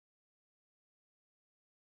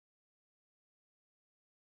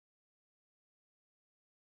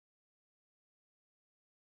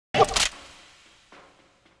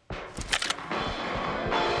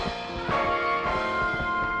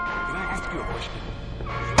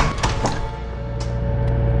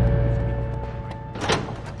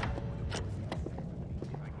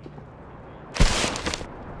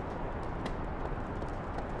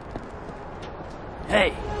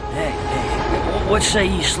Hey, what say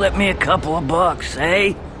you slip me a couple of bucks,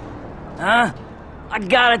 eh? Huh? I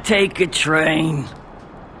gotta take a train.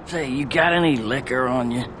 Say, you got any liquor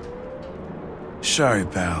on you? Sorry,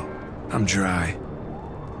 pal. I'm dry.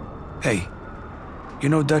 Hey, you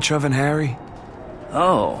know Dutch Oven Harry?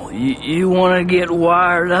 Oh, you wanna get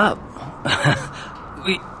wired up?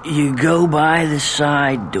 You go by the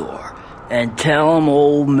side door and tell 'em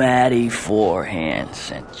old Matty Forehand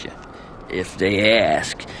sent you. If they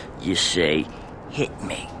ask, you say, hit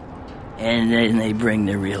me. And then they bring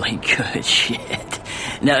the really good shit.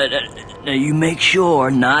 Now, you make sure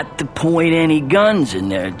not to point any guns in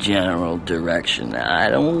their general direction. I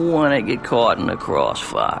don't want to get caught in the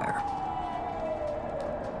crossfire.